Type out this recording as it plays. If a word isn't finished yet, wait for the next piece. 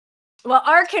Well,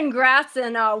 our congrats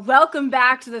and welcome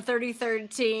back to the 33rd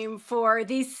team for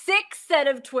the sixth set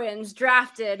of twins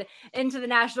drafted into the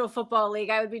National Football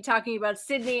League. I would be talking about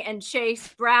Sydney and Chase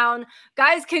Brown.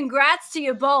 Guys, congrats to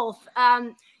you both.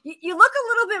 You look a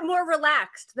little bit more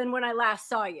relaxed than when I last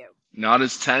saw you. Not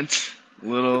as tense,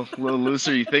 little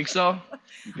looser. You think so?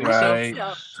 You think I so? think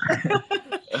Right.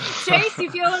 so. Chase, you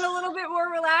feeling a little bit more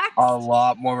A relaxed?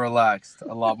 lot more relaxed.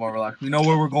 A lot more relaxed. We know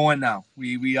where we're going now.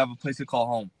 We have a place to call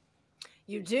home.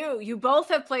 You do. You both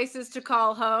have places to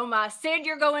call home. Sid,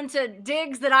 you're going to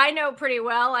digs that I know pretty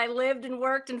well. I lived and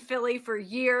worked in Philly for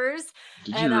years.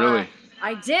 Did And you really?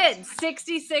 I did.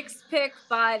 66th pick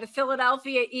by the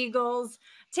Philadelphia Eagles.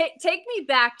 Take me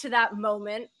back to that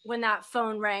moment when that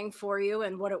phone rang for you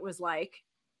and what it was like.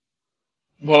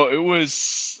 Well, it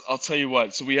was. I'll tell you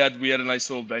what. So we had a nice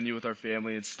little venue with our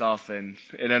family and stuff, and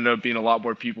it ended up being a lot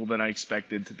more people than I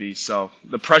expected to be. So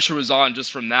the pressure was on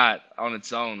just from that on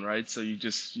its own, right? So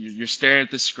you're staring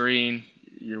at the screen,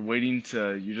 you're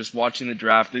just watching the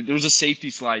draft. There was a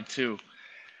safety slide too.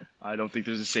 I don't think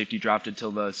there's a safety draft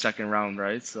until the second round,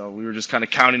 right? So we were just kind of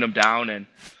counting them down, and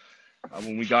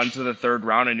when we got into the third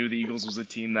round, I knew the Eagles was a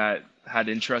team that had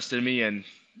interest in me, and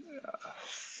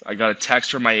I got a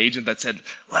text from my agent that said,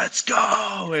 "Let's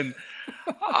go!" And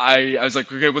I was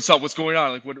like, "Okay, what's up? What's going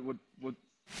on? Like, what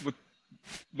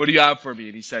what do you have for me?"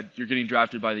 And he said, "You're getting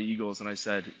drafted by the Eagles." And I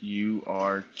said, "You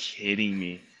are kidding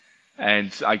me."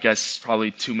 And I guess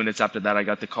probably 2 minutes after that, I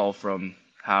got the call from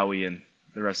Howie, and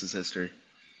the rest is history.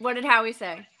 What did Howie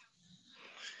say?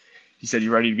 He said,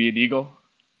 "You ready to be an Eagle?"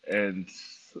 And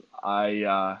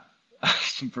I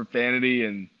some profanity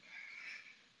and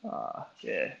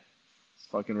yeah, it's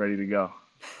fucking ready to go.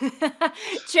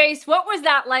 Chase, what was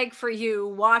that like for you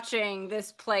watching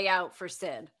this play out for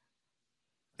Sid?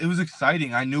 It was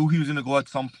exciting. I knew he was gonna go at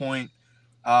some point.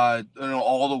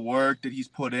 All the work that he's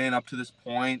put in up to this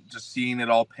point, just seeing it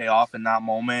all pay off in that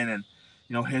moment,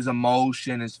 and his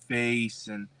emotion, his face,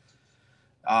 and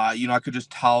I could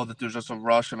just tell that there's just a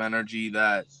rush of energy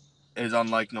that is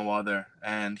unlike no other.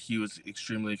 And he was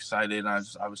extremely excited, and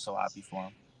I was so happy for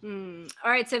him.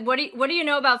 All right, Sid. What do you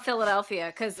know about Philadelphia?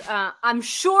 Because I'm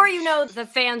sure you know the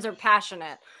fans are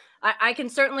passionate. I can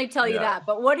certainly tell you Yeah. that.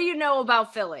 But what do you know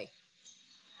about Philly?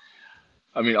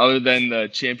 I mean, other than the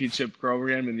championship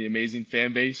program and the amazing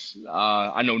fan base,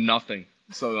 I know nothing.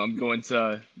 So I'm going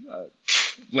to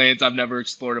lands I've never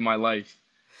explored in my life,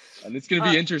 and it's going to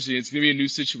Uh, be interesting. It's going to be a new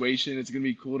situation. It's going to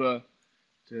be cool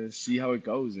to see how it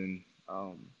goes. And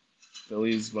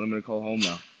Philly is what I'm going to call home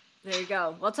now. there you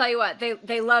go. Well, I'll tell you what.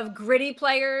 They love gritty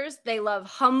players. They love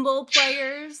humble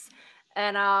players,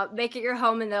 and make it your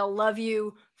home, and they'll love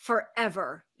you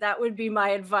forever. That would be my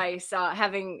advice.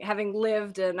 Having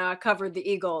lived and covered the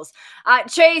Eagles,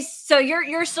 Chase. So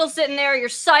you're still sitting there. You're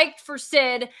psyched for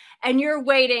Sid, and you're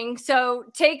waiting. So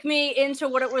take me into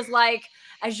what it was like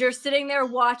as you're sitting there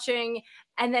watching,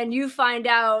 and then you find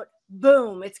out,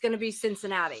 boom, it's going to be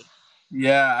Cincinnati.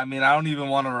 Yeah, I mean, I don't even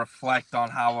want to reflect on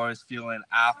how I was feeling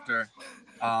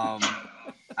um,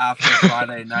 after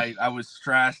Friday night. I was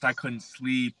stressed. I couldn't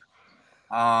sleep.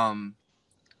 Um,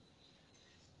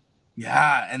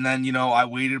 yeah, and then I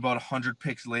waited about 100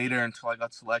 picks later until I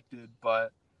got selected,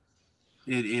 but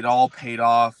it all paid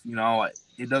off.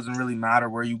 It doesn't really matter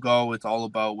where you go. It's all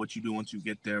about what you do once you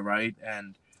get there, right?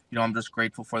 And I'm just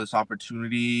grateful for this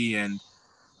opportunity, and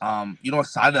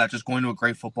aside of that, just going to a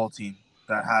great football team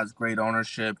that has great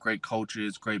ownership, great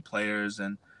coaches, great players,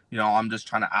 and I'm just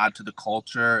trying to add to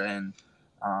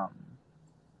um,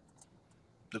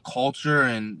 the culture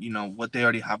and what they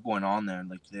already have going on there.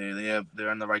 Like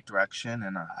they're in the right direction,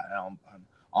 and I'm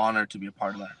honored to be a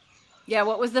part of that. Yeah,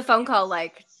 what was the phone call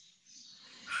like?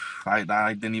 I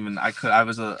didn't even I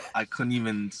couldn't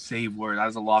even say words. I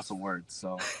was a loss of words.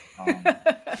 So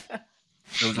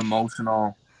it was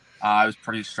emotional. I was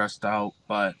pretty stressed out,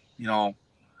 but I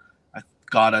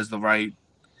God has the right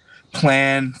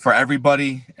plan for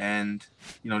everybody, and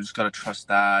just gotta trust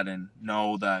that and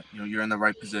know that you're in the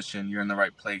right position, you're in the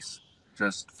right place.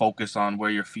 Just focus on where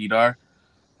your feet are,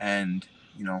 and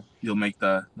you'll make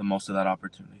the most of that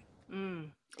opportunity.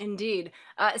 Indeed.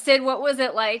 Sid, what was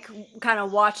it like kind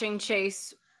of watching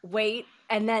Chase wait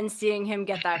and then seeing him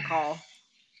get that call?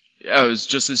 Yeah, it was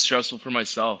just as stressful for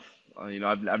myself.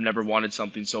 I've never wanted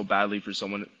something so badly for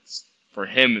someone, for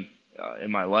him, in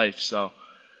my life. So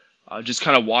just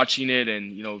kind of watching it,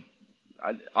 and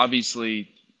obviously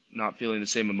not feeling the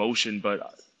same emotion,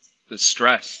 but the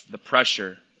stress, the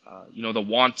pressure, the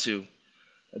want to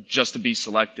just to be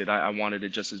selected. I wanted it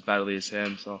just as badly as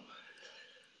him. So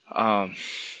um,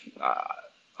 I,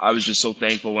 I was just so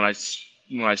thankful when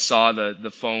I saw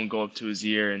the phone go up to his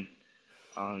ear, and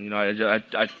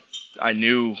I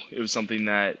knew it was something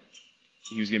that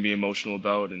he was going to be emotional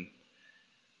about, and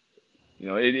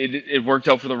it worked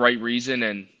out for the right reason,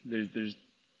 and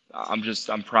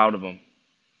I'm proud of him.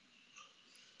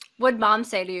 What'd mom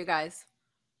say to you guys?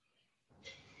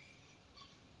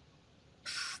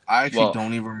 I actually Well,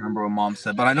 don't even remember what mom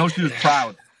said, but I know she was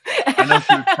proud. Mom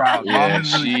yeah,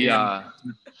 didn't really say anything.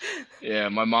 yeah,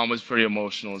 my mom was pretty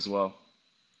emotional as well.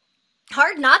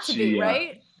 Hard not to be, She,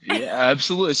 right? yeah,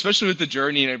 absolutely, especially with the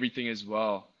journey and everything as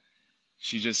well.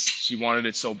 She wanted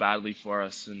it so badly for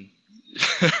us, and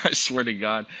I swear to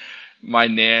God, my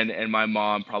nan and my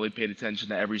mom probably paid attention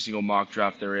to every single mock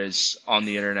draft there is on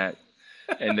the internet,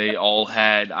 and they all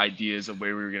had ideas of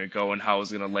where we were going to go and how it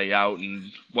was going to lay out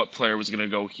and what player was going to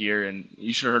go here. And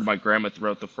you should have heard my grandma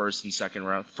throughout the first and second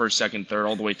round, first, second, third,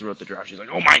 all the way throughout the draft. She's like,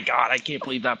 "Oh my God, I can't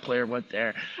believe that player went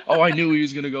there. Oh, I knew he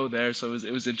was going to go there." So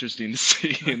it was interesting to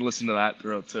see and listen to that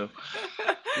throughout too.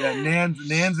 Yeah, Nan's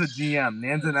a GM.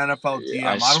 Nan's an NFL GM.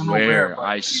 I I don't know where, swear,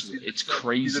 but it's he's a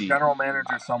crazy. general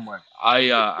manager somewhere.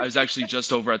 I was actually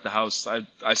just over at the house.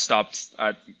 I stopped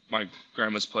at my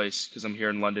grandma's place because I'm here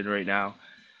in London right now,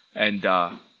 and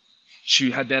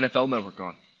she had the NFL Network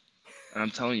on, and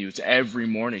I'm telling you, it's every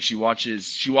morning. She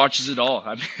watches it all.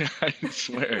 I mean, I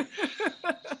swear.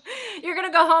 You're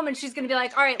gonna go home and she's gonna be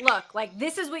like, "All right, look, like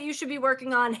this is what you should be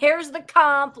working on. Here's the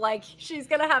comp." Like she's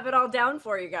gonna have it all down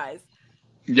for you guys.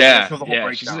 Yeah, Show the whole yeah.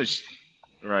 breakdown.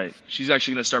 Right. She's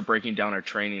actually gonna start breaking down our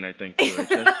training, I think, too,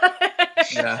 right?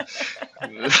 Yeah.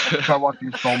 Start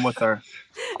watching film with her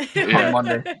Yeah.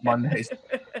 on Mondays.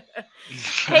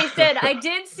 Hey, Sid, I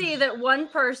did see that one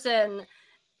person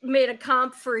made a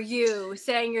comp for you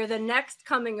saying you're the next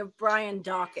coming of Brian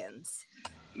Dawkins.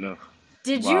 No.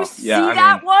 Did Wow. you see Yeah,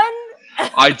 that one?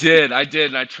 I did,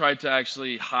 and I tried to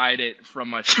actually hide it from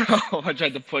myself. I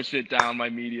tried to push it down my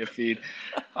media feed.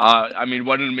 I mean,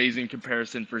 what an amazing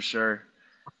comparison for sure.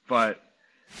 But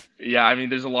yeah, I mean,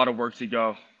 there's a lot of work to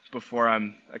go before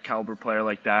I'm a caliber player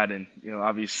like that, and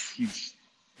obviously he's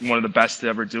one of the best to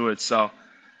ever do it. So,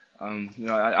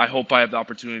 I hope I have the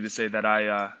opportunity to say that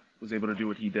I was able to do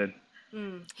what he did.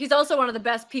 He's also one of the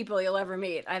best people you'll ever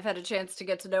meet. I've had a chance to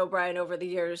get to know Brian over the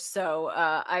years, so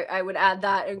I would add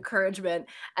that encouragement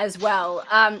as well.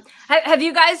 Have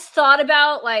you guys thought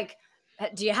about, like,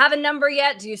 do you have a number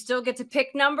yet? Do you still get to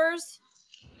pick numbers?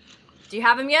 Do you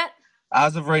have them yet?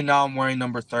 As of right now, I'm wearing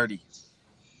number 30.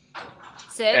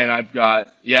 Sid? And I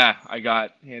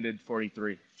got handed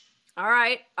 43. All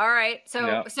right. So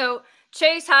Yeah. so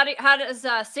Chase, how does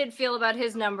Sid feel about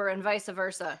his number and vice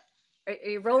versa? Are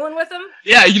you rolling with him?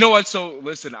 Yeah, you know what? So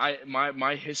listen,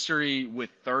 my history with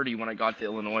 30 when I got to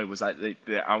Illinois was I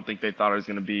don't think they thought I was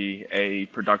going to be a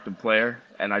productive player,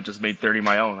 and I just made 30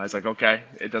 my own. I was like, okay,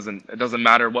 it doesn't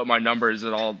matter what my number is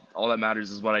at all that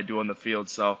matters is what I do on the field.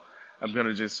 So I'm going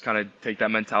to just kind of take that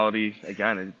mentality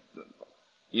again, and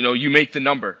you make the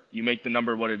number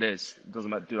what it is. It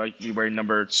doesn't matter. Do I be wearing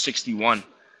number 61?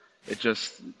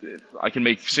 I can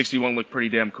make 61 look pretty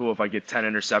damn cool if I get 10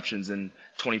 interceptions and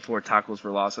 24 tackles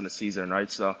for loss in a season,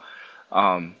 right? So,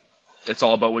 it's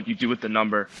all about what you do with the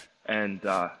number. And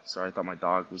sorry, I thought my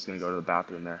dog was gonna go to the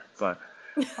bathroom there, but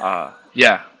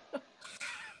yeah.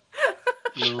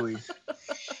 Louis.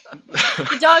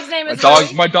 The dog's name is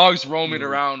Louis? My dog's roaming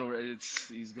around.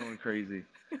 He's going crazy.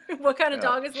 What kind of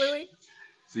dog is Louis?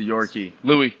 It's a Yorkie.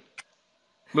 Louis.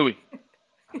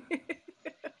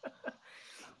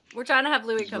 We're trying to have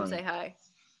Louis come say hi.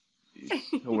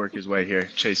 He'll work his way here.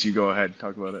 Chase, you go ahead.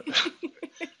 Talk about it.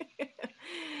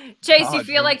 Chase, you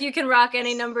feel like you can rock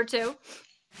any number too?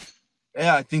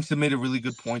 Yeah, I think Sid made a really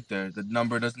good point there. The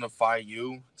number doesn't define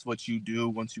you. It's what you do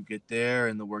once you get there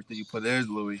and the work that you put. There's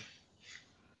Louis.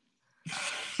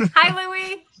 Hi,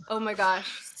 Louis. Oh my gosh,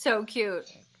 so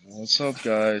cute. What's up,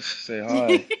 guys? Say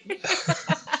hi.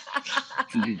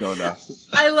 You can go now.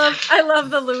 I love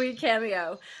the Louis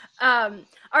cameo.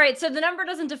 All right, so the number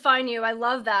doesn't define you. I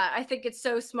love that. I think it's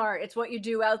so smart. It's what you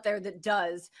do out there that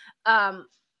does.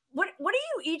 What do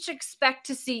you each expect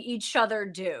to see each other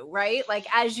do, right? Like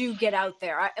as you get out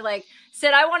there.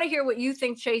 Sid, I want to hear what you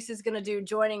think Chase is going to do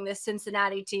joining this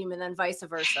Cincinnati team and then vice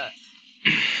versa.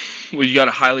 Well, you got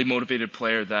a highly motivated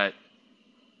player that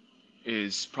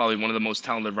is probably one of the most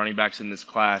talented running backs in this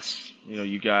class.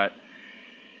 You got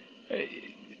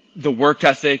the work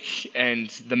ethic and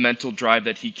the mental drive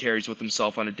that he carries with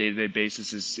himself on a day-to-day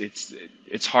basis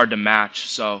it's hard to match.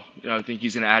 So I think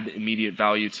he's going to add immediate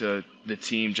value to the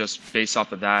team just based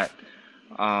off of that.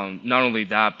 Not only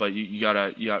that, but you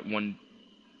got one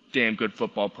damn good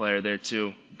football player there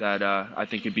too that I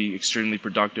think could be extremely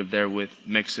productive there with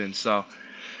Mixon. So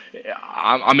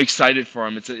I'm excited for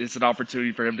him. It's an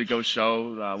opportunity for him to go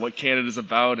show what Canada's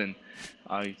about and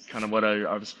kind of what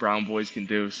us Brown boys can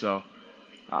do. So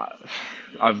uh,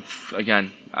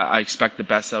 I expect the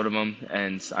best out of him,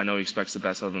 and I know he expects the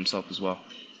best out of himself as well.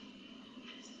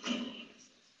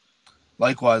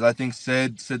 Likewise, I think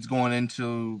Sid's going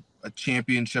into a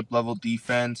championship level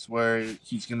defense where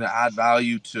he's going to add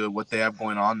value to what they have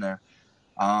going on there.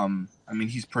 I mean,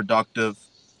 he's productive.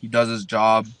 He does his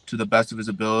job to the best of his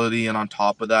ability, and on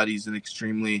top of that, he's an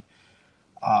extremely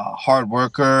hard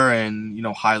worker and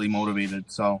highly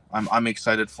motivated. So I'm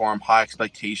excited for him. High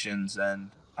expectations,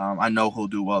 and I know he'll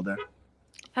do well there.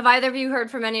 Have either of you heard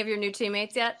from any of your new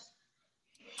teammates yet?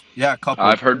 Yeah, a couple.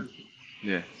 I've heard.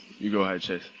 Yeah, you go ahead,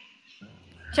 Chase.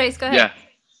 Chase, go ahead.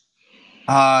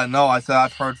 Yeah. No, I said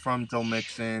I've heard from Joe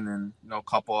Mixon and a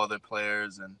couple other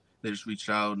players, and they just reached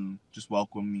out and just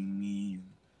welcoming me and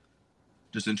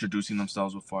just introducing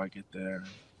themselves before I get there.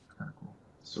 Kind of cool.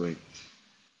 Sweet.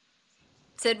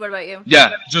 Sid, what about you?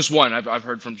 Yeah, just one. I've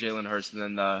heard from Jalen Hurst and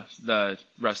then the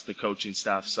rest of the coaching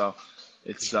staff. So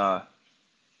it's yeah,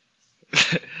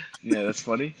 that's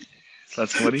funny.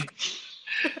 That's funny.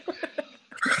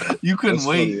 You couldn't That's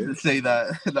wait funny. to say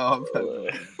that. No,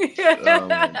 Oh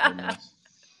my goodness.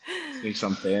 Thinks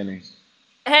I'm fanning.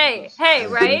 Hey,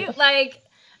 right? Like,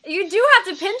 you do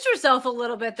have to pinch yourself a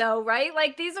little bit, though, right?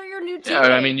 Like, these are your new teammates.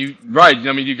 Yeah, I mean you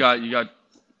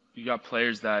got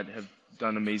players that have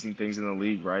done amazing things in the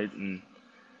league, right? And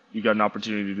you got an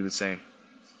opportunity to do the same.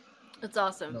 It's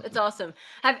awesome. It's awesome.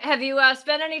 Have you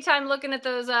spent any time looking at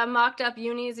those mocked up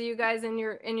unis of you guys in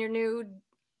your new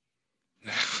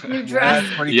dress?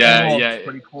 That's pretty Yeah, cool. yeah. It's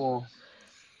pretty cool.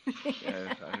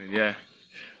 Yeah, I mean, yeah.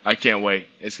 I can't wait.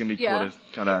 It's gonna be cool Yeah. to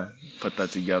kind of put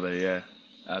that together. Yeah,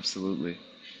 absolutely.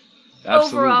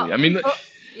 Absolutely. Overall, I mean,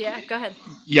 yeah, go ahead.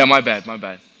 yeah, my bad. What's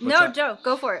No, that? Joe,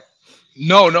 go for it.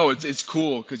 No, it's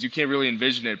cool because you can't really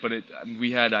envision it. But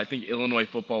we had, I think, Illinois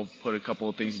football put a couple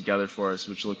of things together for us,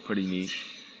 which looked pretty neat.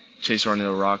 Chase running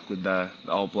the rock with the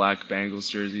all black Bengals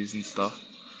jerseys and stuff.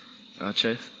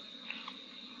 Chase?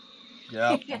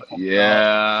 Yeah.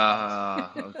 Yeah.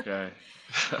 Okay.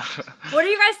 What do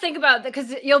you guys think about that?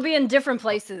 Because you'll be in different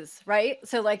places, right?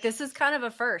 So, like, this is kind of a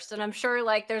first, and I'm sure,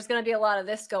 like, there's going to be a lot of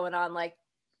this going on, like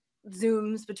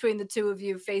Zooms between the two of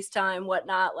you, FaceTime,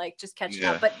 whatnot, like just catching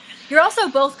up. But you're also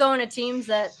both going to teams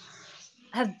that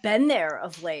have been there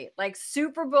of late, like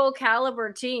Super Bowl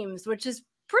caliber teams, which is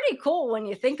pretty cool when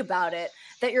you think about it,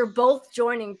 that you're both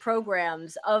joining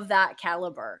programs of that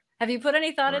caliber. Have you put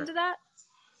any thought into that?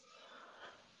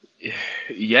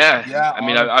 Yeah. I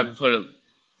mean, I honestly. put it.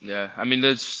 Yeah. I mean,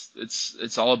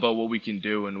 it's all about what we can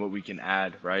do and what we can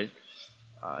add, right?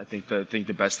 I think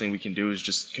the best thing we can do is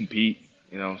just compete.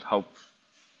 Help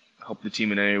the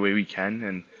team in any way we can.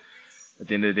 And at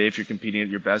the end of the day, if you're competing at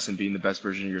your best and being the best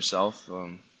version of yourself,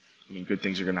 I mean, good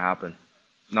things are going to happen,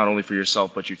 not only for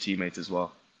yourself but your teammates as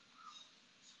well.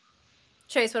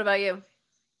 Chase, what about you?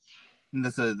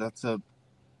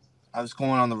 I was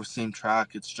going on the same track.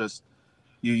 It's just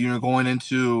you're going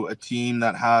into a team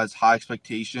that has high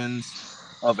expectations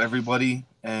of everybody,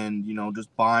 and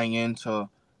just buying into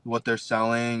what they're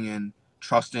selling and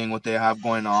trusting what they have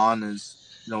going on is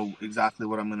exactly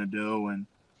what I'm going to do. And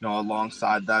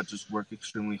alongside that, just work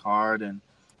extremely hard and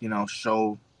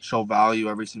show value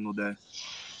every single day.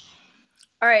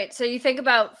 All right, so you think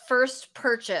about first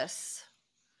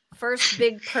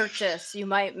big purchase you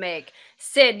might make.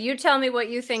 Sid, you tell me what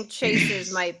you think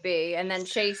Chase's might be, and then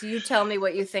Chase, you tell me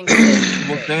what you think Sid's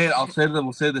We'll say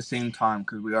it at the same time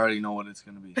because we already know what it's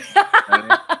going to be. Ready?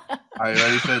 All right,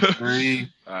 ready? Said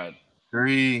 3. All right.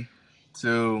 3,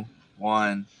 2,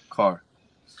 1. Car.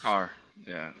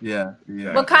 Yeah.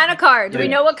 What kind of car? Do we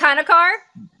know what kind of car?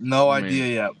 No idea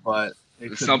yet, but it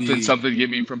could something to get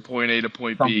me from point A to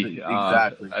point B.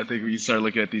 Exactly. I think we start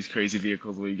looking at these crazy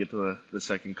vehicles when you get to the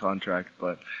second contract,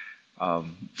 but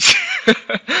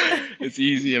it's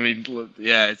easy. I mean,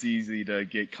 it's easy to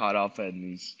get caught up in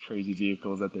these crazy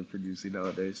vehicles that they're producing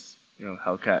nowadays.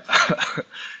 Hellcat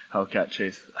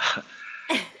Chase.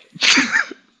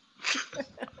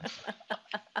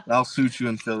 That'll suit you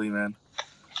in Philly, man.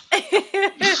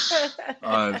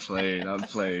 I'm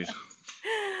played.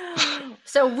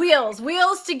 So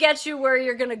wheels to get you where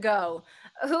you're gonna go.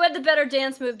 Who had the better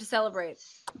dance move to celebrate?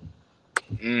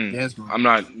 Dance move. I'm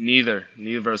not. Neither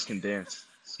of us can dance.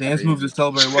 Dance move to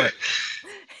celebrate what?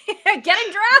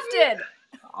 Getting drafted.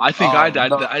 I think I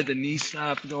had the knee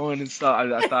slap going and stuff.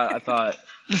 I thought.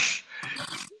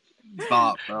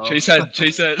 Stop, bro. Chase had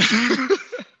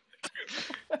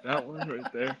That one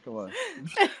right there. Come on.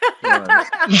 Come on.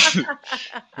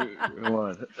 Come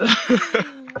on.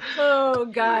 Oh,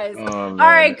 guys. Oh All man.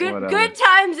 right, Whatever. good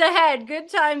times ahead. Good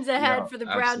times ahead Yeah, for the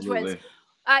Brown Twins.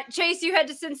 absolutely. Chase, you head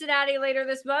to Cincinnati later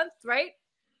this month, right?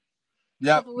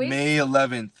 Yep, Couple weeks? May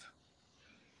 11th.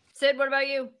 Sid, what about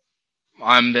you?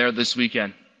 I'm there this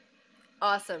weekend.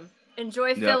 Awesome. Enjoy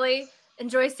Yep. Philly.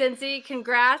 Enjoy Cincy.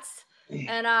 Congrats.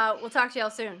 And we'll talk to y'all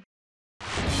soon.